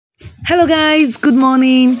Hello, guys. Good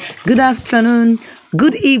morning, good afternoon,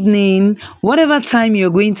 good evening, whatever time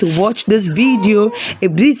you're going to watch this video.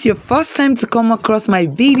 If this is your first time to come across my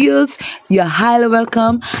videos, you're highly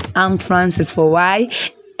welcome. I'm Francis Fowai,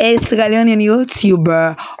 a Sierra Leonean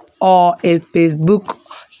YouTuber or a Facebook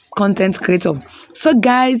content creator. So,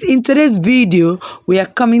 guys, in today's video, we are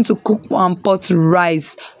coming to cook one pot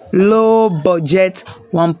rice. Low budget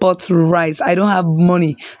one pot rice. I don't have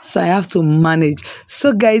money, so I have to manage.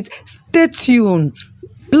 So guys, stay tuned.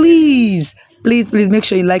 Please make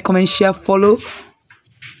sure you like, comment, share, follow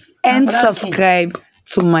and subscribe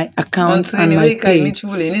to my account and my page.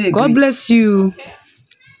 God bless you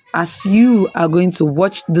as you are going to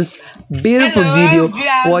watch this beautiful video.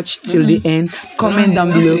 Watch till the end. Comment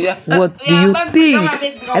down below, what do you think?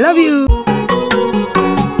 I love you.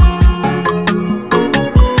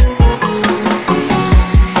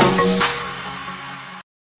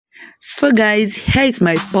 So guys, here is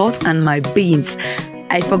my pot and my beans.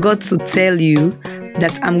 I forgot to tell you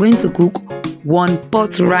that I'm going to cook one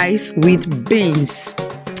pot rice with beans.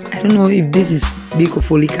 I don't know if this is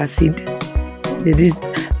bicofolic acid.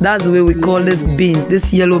 That's the way we call this beans,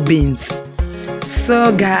 this yellow beans.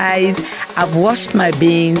 So guys, I've washed my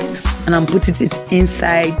beans and I'm putting it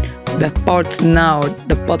inside the pot now.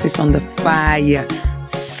 The pot is on the fire.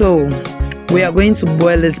 So we are going to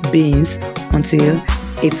boil these beans until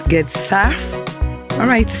it gets soft. All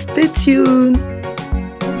right, stay tuned.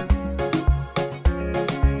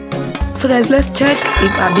 So guys, let's check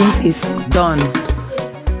if our beans is done.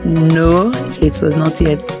 No, it was not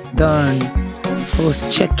yet done. I was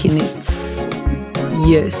checking it.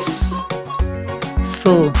 Yes.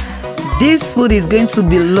 So this food is going to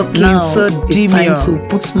be looking so demure. It's time to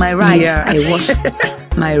put my rice. Yeah. I washed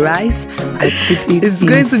my rice. I put it. It's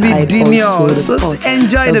going to be demure. So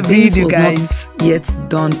enjoy the video, guys. Not yet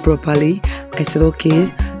done properly. I said, okay,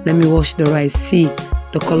 let me wash the rice. See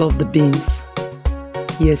the color of the beans.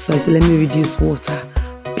 Yes, so I said, let me reduce water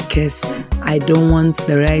because I don't want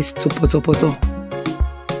the rice to poto.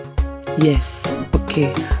 Yes,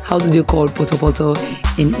 okay. How do you call poto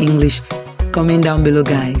in English? Comment down below,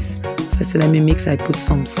 guys. So I said, let me mix. I put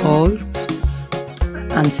some salt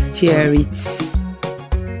and stir it.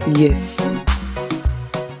 Yes.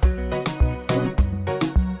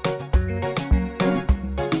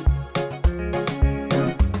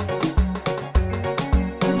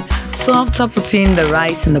 So after putting the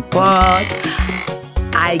rice in the pot,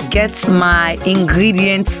 I get my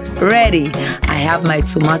ingredients ready. I have my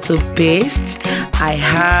tomato paste, I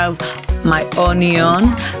have my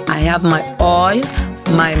onion, I have my oil,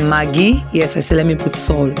 my Maggi. Yes, I said let me put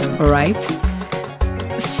salt. All right.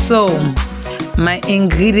 So my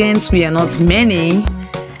ingredients were not many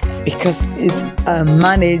because it's a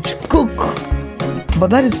managed cook, but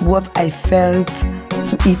that is what I felt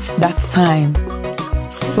to eat that time.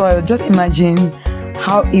 So I'll just imagine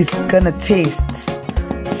how it's gonna taste.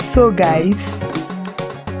 So guys,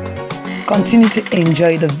 continue to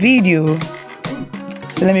enjoy the video.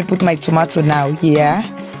 So let me put my tomato now. Yeah,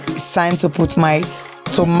 it's time to put my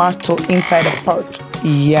tomato inside the pot.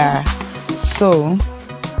 Yeah, so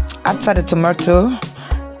after the tomato,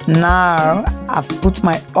 now I've put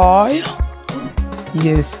my oil.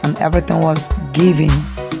 Yes, and everything was given.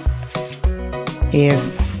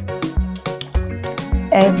 Yes,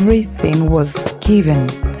 everything was given.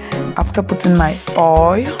 After putting my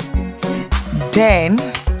oil, then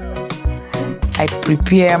I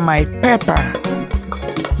prepare my pepper.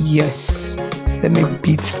 Yes, so let me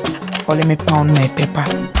beat or let me pound my pepper.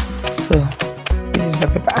 So this is the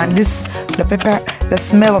pepper, and the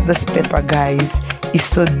smell of this pepper, guys, is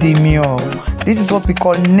so demure. This is what we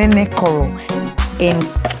call nene koro in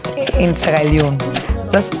Sierra Leone.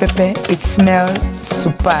 This pepper, it smells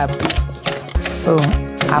superb. So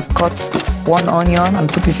I've cut one onion and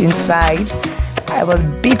put it inside. I was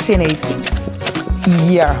beating it.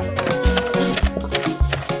 Yeah.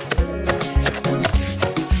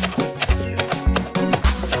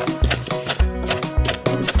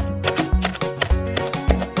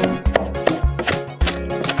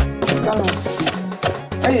 Come on.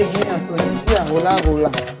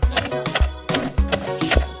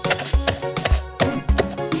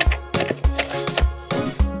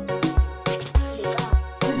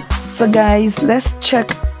 So guys, let's check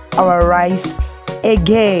our rice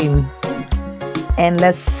again and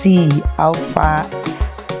let's see how far.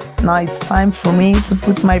 Now it's time for me to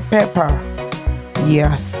put my pepper.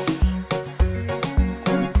 Yes.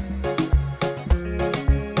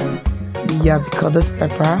 Yeah, because this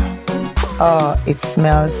pepper, oh, it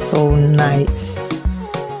smells so nice.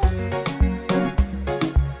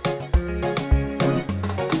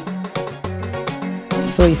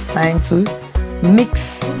 So it's time to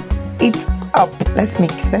mix it up. Let's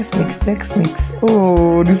mix.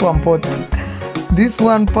 Oh, this one pot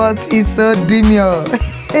is so demure.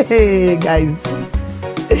 Hey guys,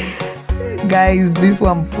 this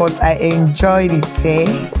one pot, I enjoyed it,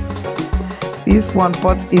 eh? This one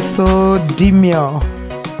pot is so demure.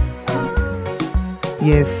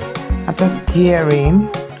 Yes, after stirring,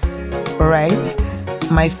 alright,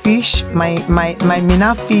 my fish, my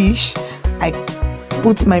Mina fish, I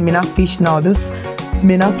put my Mina fish now. This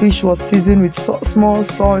Mina fish was seasoned with small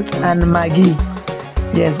salt and Maggi.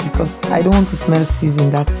 Yes, because I don't want to smell season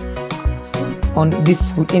that on this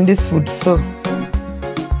food, in this food. So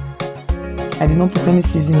I did not put any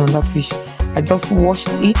seasoning on that fish. I just washed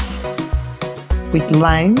it with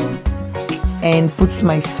lime and put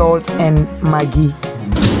my salt and Maggi.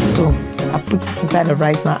 So I put it inside the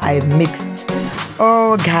rice. Now I mixed.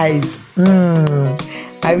 Oh guys,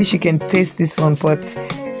 I wish you can taste this one, but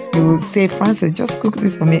you will say, Frances, just cook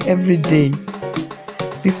this for me every day.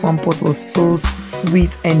 This one pot was so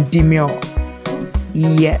sweet and demure.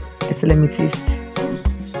 Yeah, so let me taste.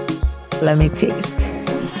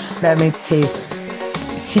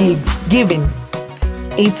 See,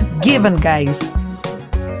 it's given, guys.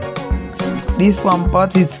 This one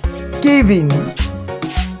pot is giving.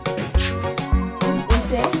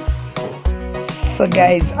 So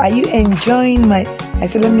guys, are you enjoying my... I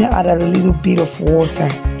said let me add a little bit of water.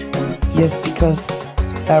 Yes, because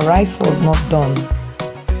the rice was not done.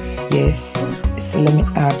 Yes, so let me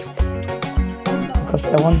add, because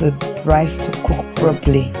I want the rice to cook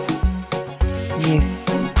properly. Yes.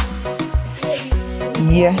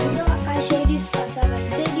 Yeah.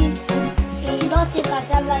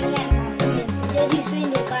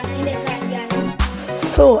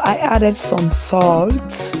 So I added some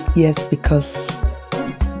salt. Yes, because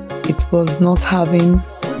it was not having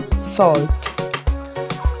salt.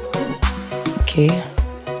 Okay.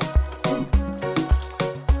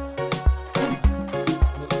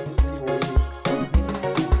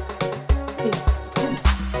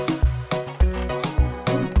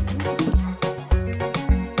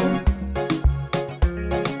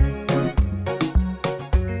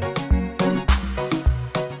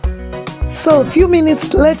 So a few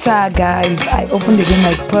minutes later, guys, I opened again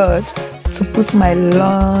my pot to put my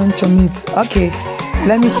lunch meat. Okay,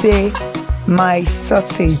 let me say my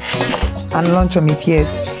sausage and lunch meat. Yes,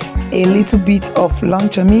 a little bit of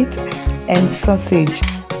lunch meat and sausage.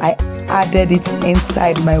 I added it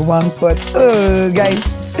inside my one pot. Oh guys,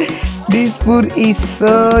 this food is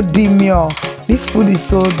so demure. This food is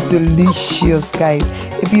so delicious, guys.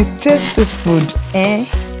 If you taste this food,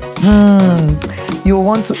 you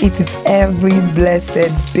want to eat it every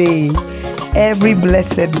blessed day. Every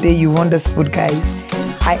blessed day you want this food, guys.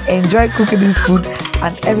 I enjoy cooking this food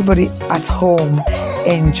and everybody at home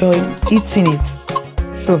enjoyed eating it.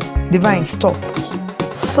 So Divine, stop.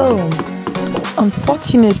 So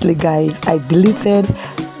unfortunately, guys, I deleted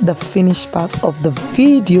the finished part of the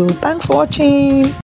video. Thanks for watching.